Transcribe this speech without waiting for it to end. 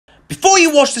Before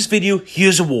you watch this video,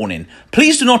 here's a warning.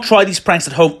 Please do not try these pranks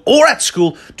at home or at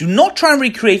school. Do not try and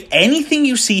recreate anything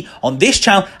you see on this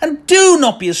channel, and do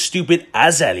not be as stupid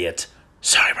as Elliot.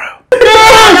 Sorry, bro. What the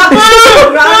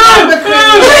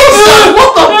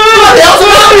hell's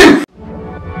happening?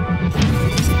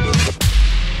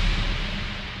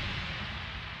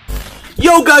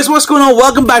 Yo guys, what's going on?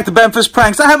 Welcome back to Ben First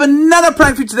Pranks. I have another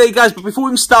prank for you today, guys, but before we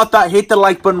even start that, hit the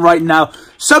like button right now.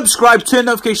 Subscribe, turn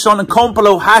notifications on, and comment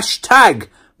below hashtag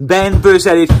Ben vs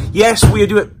Elliot. Yes, we are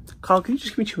doing... Carl, can you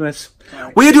just give me 2 minutes?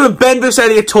 Right. We are doing Ben vs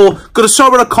Elliot tour. Go to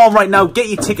Superglued.com right now, get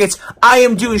your tickets. I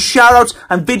am doing shoutouts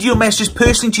and video messages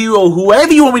personally to you, or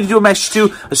whoever you want me to do a message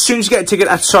to, as soon as you get a ticket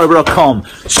at Superglued.com.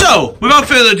 So, without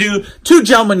further ado, 2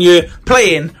 gentlemen here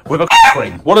playing with a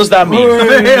ring. What does that mean?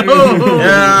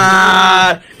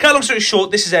 Cut long story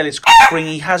short, this is Elliot's ring.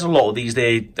 He has a lot of these.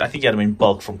 I think he had them in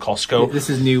bulk from Costco. This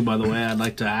is new, by the way, I'd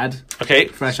like to add. Okay,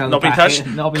 fresh out of not the been packet.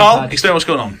 touched. Not been Carl, touched. explain what's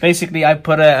going on. Basically, I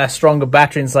put a stronger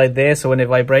battery inside there, so when it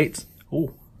vibrates,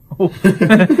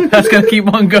 that's going to keep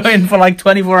on going for like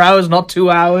 24 hours, not 2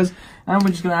 hours. And we're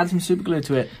just going to add some super glue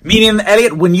to it. Meaning,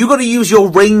 Elliot, when you got to use your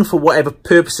ring for whatever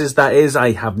purposes that is,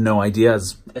 I have no idea,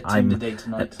 as I'm an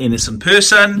innocent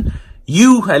person,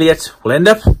 you, Elliot, will end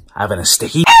up having a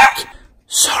sticky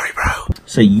Sorry, bro.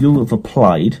 So you have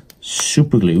applied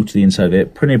super glue to the inside of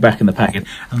it, putting it back in the packet,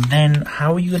 and then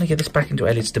how are you going to get this back into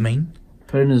Elliot's domain?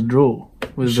 Put it in his drawer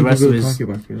with the rest of his...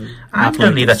 I'm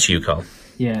going to leave that to you, Carl.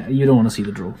 Yeah, you don't want to see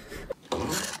the drawer.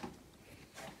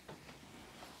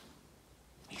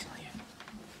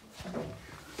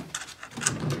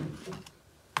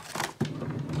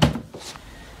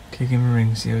 Kick him a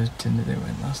ring, see how his Tinder day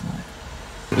went last night.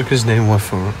 Look his name was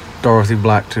for Dorothy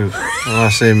Blacktooth. And I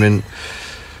see him in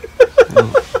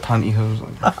pantyhose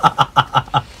like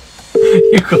that.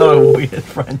 You've got a weird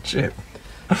friendship.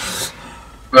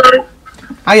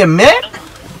 Hiya, mate.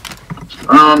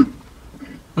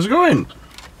 How's it going?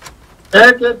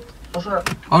 Yeah, good. What's up?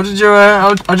 How'd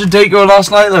your date go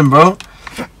last night then, bro?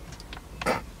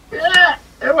 Yeah,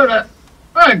 it was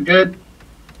good.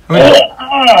 I mean,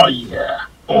 Oh, yeah.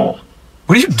 Oh,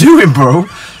 what are you doing, bro?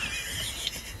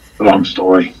 long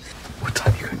story. What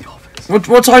time are you going to the office?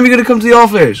 What time are you going to come to the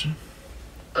office?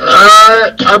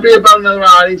 I'll be about another hour.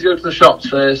 I need to go to the shops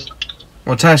first.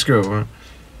 What, Tesco? Right?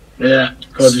 Yeah,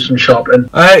 go do some shopping.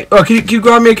 Hey, oh, can you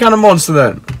grab me a can of Monster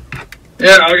then?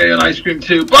 Yeah, I'll get you an ice cream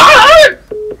too. Bye!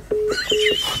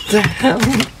 What the hell?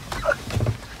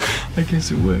 I guess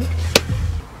it worked.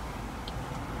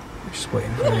 I'm just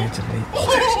waiting for you to leave.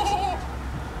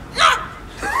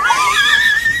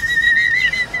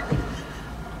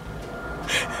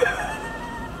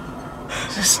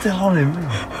 Is it still on him?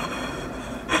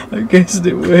 I guess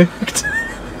it worked.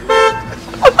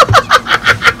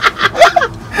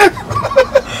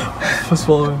 What's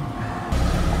following?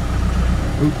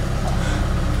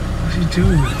 What's he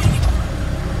doing?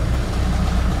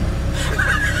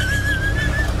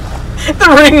 The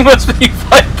ring must be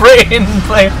vibrating and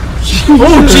playing.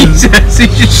 Oh Jesus, he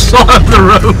just saw up the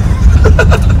road.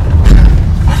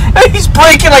 He's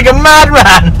breaking like a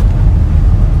madman.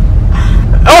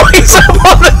 Oh, he's up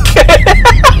on the kid.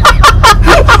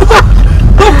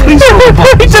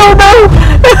 I don't know.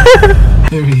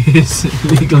 There he is,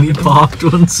 illegally parked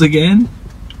once again.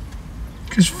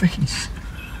 Look at his face.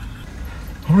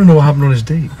 I want to know what happened on his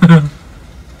date.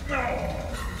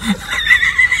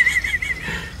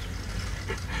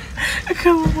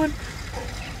 Come on.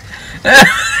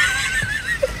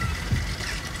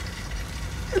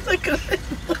 Look at it.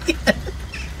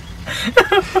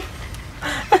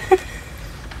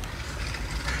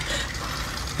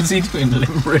 Is he doing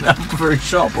limbering up for a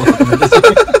shop?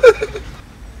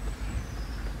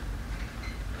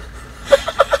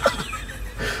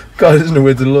 God, there's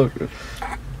nowhere to look.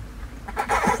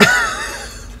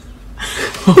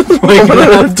 We're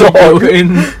gonna have to go in.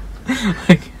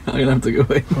 I'm gonna have to go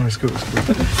in. Oh, let's go.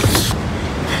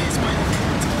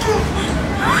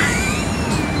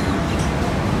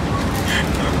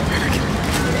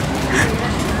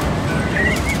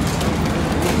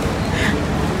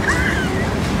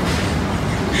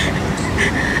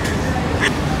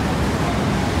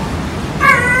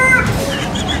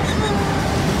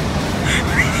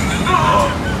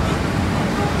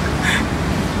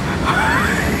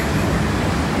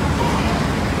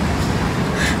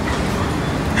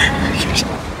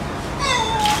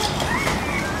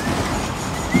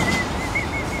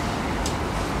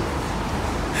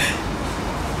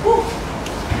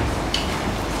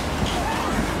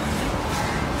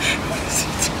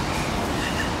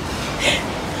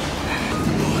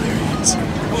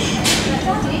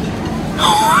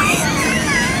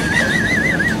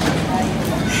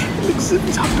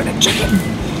 He's humping a chicken.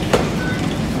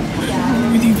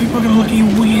 What do you think people are gonna look at you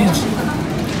weird?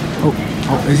 Oh,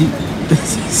 is he?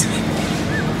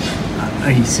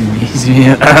 He's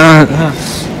me.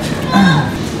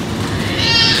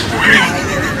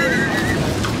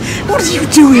 What are you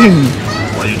doing?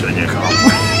 What are you doing here, Carl?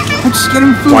 I'm just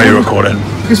getting food. Why are you recording?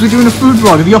 Because we're doing a food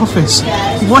vlog of the office.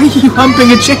 Why are you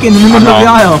humping a chicken in the middle of the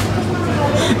aisle?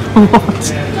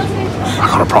 What? I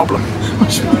got a problem. What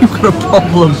do you mean you've got a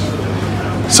problem?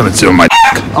 Something to do with my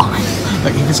dick. Oh,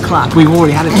 like you just clapped. We've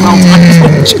already had it 12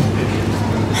 times.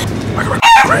 I got a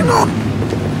ring on.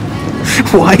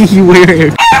 Why are you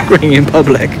wearing a ring in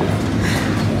public?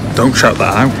 Don't shout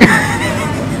that out.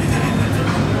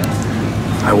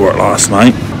 I wore it last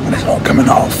night and it's not coming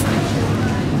off.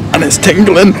 And it's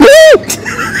tingling. So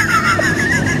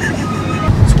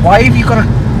why have you got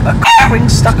a ring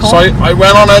stuck on? So I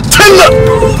went on a Tinder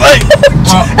thing.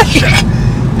 Oh, shit.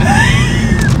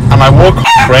 And I wore a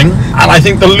ring, and I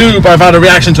think the lube, I've had a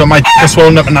reaction to it, my dick has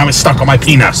swollen up and now it's stuck on my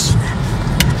penis.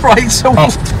 Right, so Oh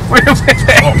my god,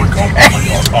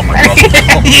 oh my god.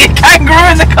 You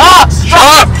kangaroo in the car! Shut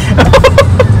up!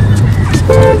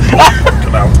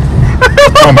 Get out.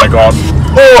 Oh my god.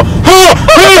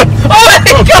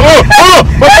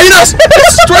 My penis!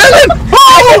 It's swelling!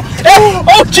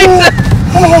 Oh Jesus!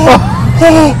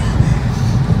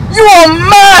 You are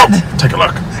mad! Take a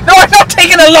look. No, I'm not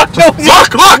taking a look! No,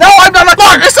 Look! No, I'm not looking!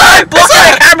 Look! It's there! Blocking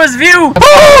the camera's view!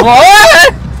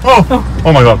 What?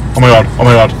 Oh my god, oh my god, oh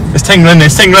my god. It's tingling,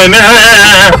 it's tingling.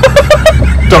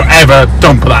 Don't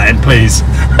put that in, please.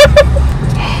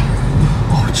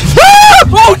 Oh gee!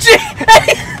 Oh gee!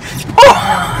 Hey!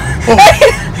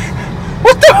 Hey!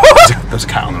 What the? There's a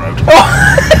cat on the road.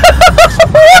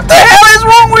 What the hell is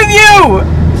wrong with you?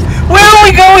 Where are we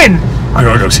going? I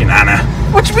gotta go see Nana.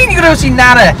 What do you mean you're going to go see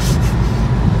Nana?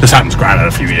 This happened to Granddad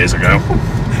a few years ago.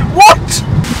 What?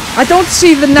 I don't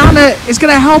see the Nana is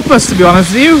going to help us, to be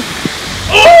honest with you.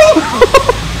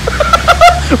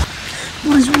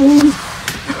 What is wrong?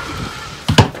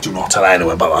 Do not tell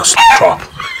anyone about that drop.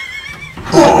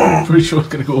 I'm pretty sure it's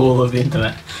going to go all over the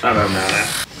internet. I don't know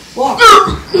that. What?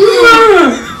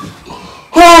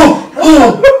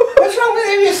 What's wrong with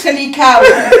you, you silly cow?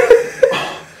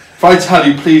 If I tell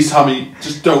you, please tell me.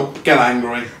 Just don't get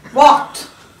angry. What?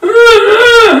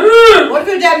 What have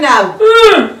you done now?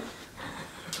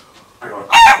 I got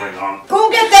a ring on. Go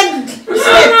and get them snips.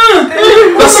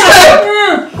 The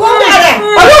snip! Go and get them.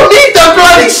 I don't need the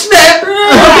bloody snip!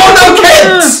 I've got no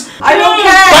kids! I don't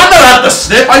care. Father had the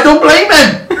snip, I don't blame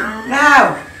him!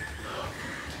 Now.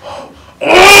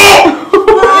 Right.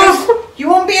 You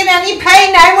won't be in any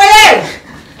pain now, will you?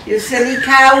 You silly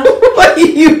cow. Why are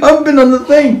you humping on the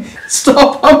thing?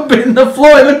 Stop humping the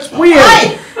floor, it looks weird.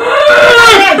 Hey!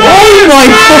 Oh my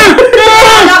god!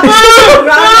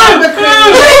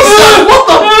 Jesus, what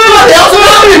the bloody hell's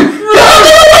wrong with you?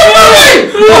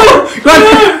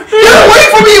 Get away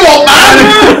from me, you old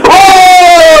man!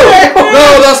 Oh! No,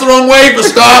 that's the wrong way for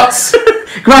starts.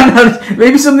 Grandad,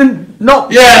 maybe something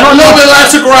not... Yeah, a little bit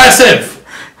less aggressive.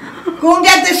 Go and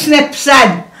get the snips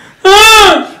then.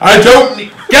 I don't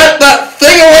need... Get that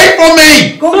thing away from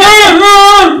me! Go and get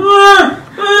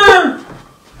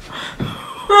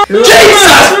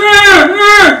Jesus!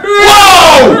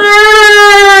 Whoa!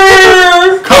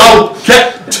 Carl,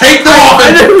 take them off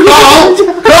him!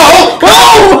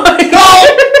 Carl!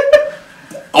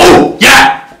 Oh,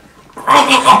 yeah!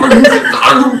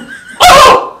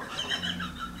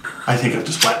 I think I've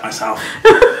just wet myself.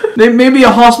 Maybe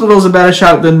a hospital's a better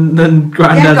shout than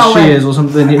Grandad's shears or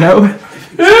something, you know?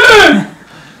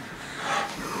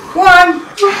 Go on.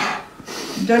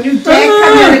 Don't you dare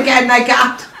come in again like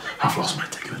that. I've lost my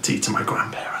dignity to my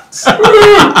grandparents.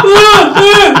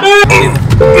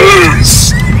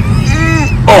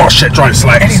 Oh shit, trying to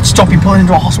select. Elliot, stop, you're pulling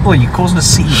into a hospital, you're causing a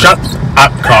scene. Shut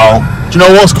up, Carl. Do you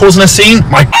know what's causing a scene?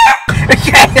 My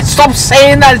Yeah, stop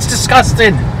saying that, it's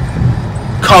disgusting.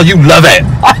 Carl, you love it.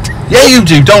 Yeah, you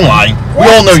do, don't lie. We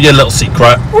all know your little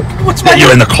secret. What's That my...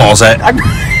 you're in the closet. I'm...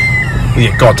 With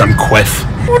your goddamn quiff.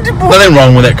 What? Nothing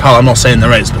wrong with it, Carl. I'm not saying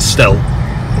there is, but still.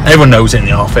 Everyone knows it in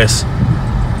the office.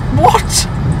 What?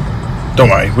 Don't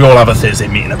worry, we all have a Thursday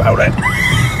meeting about it.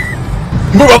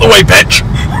 Move out the way, bitch!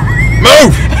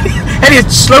 Move! Elliot,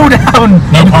 slow down.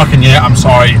 No parking yet, I'm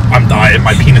sorry. I'm dying.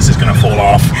 My penis is going to fall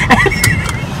off.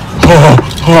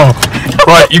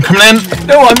 Right, you coming in?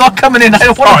 No, I'm not coming in. I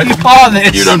don't want to be part of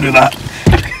this. You don't do that.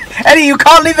 Eddie, you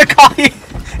can't leave the car.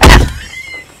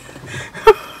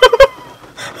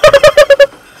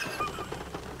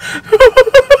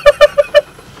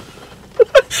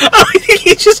 I think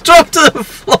he just dropped to the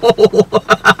floor.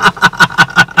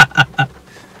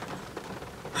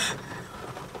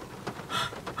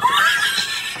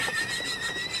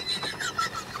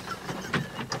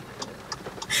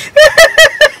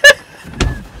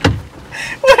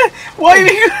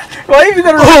 Why have you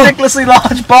got a ridiculously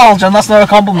large bulge? And that's not a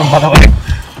compliment, by the way.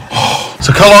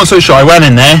 So, cut long story short, I went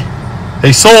in there.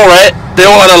 They saw it. They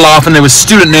all had a laugh, and there was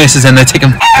student nurses in there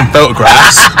taking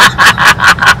photographs.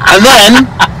 And then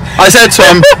I said to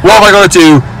them, "What have I got to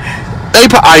do?" They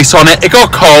put ice on it. It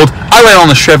got cold. I went on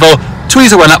the shrivel.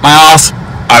 Tweezer went up my arse.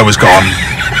 I was gone.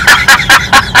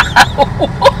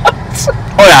 What?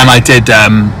 Oh yeah, and I did.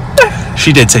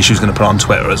 She did say she was going to put it on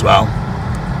Twitter as well.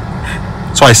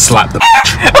 So I slapped the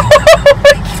bitch.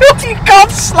 You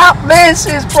can't slap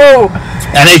nurses, bro.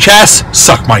 NHS,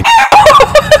 suck my.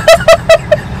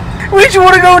 Where do you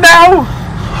want to go now?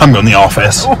 I'm going to the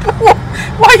office.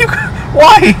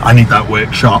 Why? I need that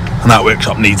workshop, and that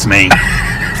workshop needs me.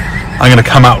 I'm going to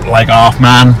come out like half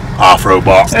man, half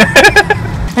robot.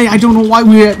 Hey, I don't know why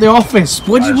we're at the office.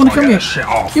 Why do you want to come here? Shit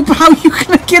off. Yeah, but how are you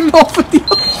going to get it off at the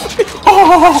office?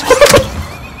 Oh.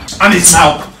 I need some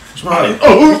help. What's the matter?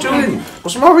 Oh, what are you doing?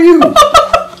 What's the matter with you?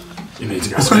 You need to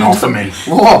get something off of me.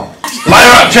 What? Light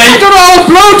up, Jake. I don't know how a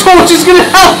blowtorch is going to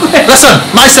help it. Listen,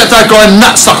 my stepdad got a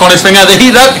nut stuck on his finger. The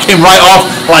heat up came right off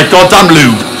like goddamn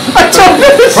lube. I don't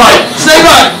know. Right, stay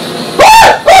back. No!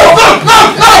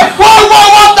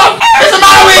 What the f*** is the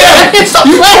matter with you? Stop.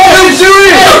 What are you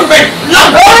doing? No.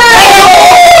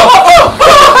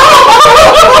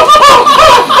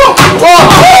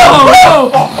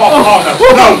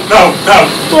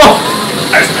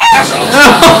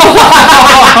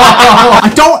 I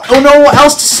don't know what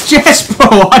else to suggest,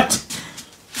 bro.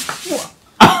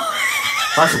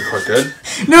 That's quite good.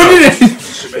 No.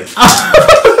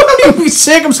 You'll be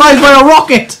circumcised by a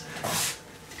rocket.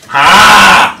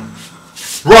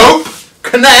 Rope,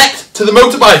 connect to the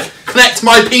motorbike. Connect to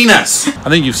my penis. I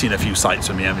think you've seen a few sites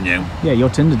with me, haven't you? Yeah, your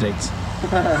Tinder dates.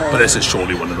 But this is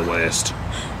surely one of the worst.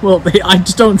 Well, I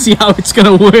just don't see how it's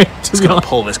going to work. It's going to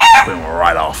pull this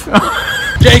right off.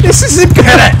 Jake, this isn't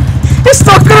good. It's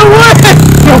not going to work.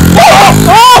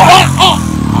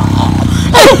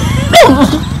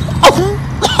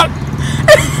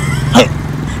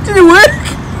 Did it work?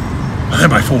 I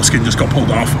think my foreskin just got pulled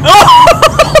off.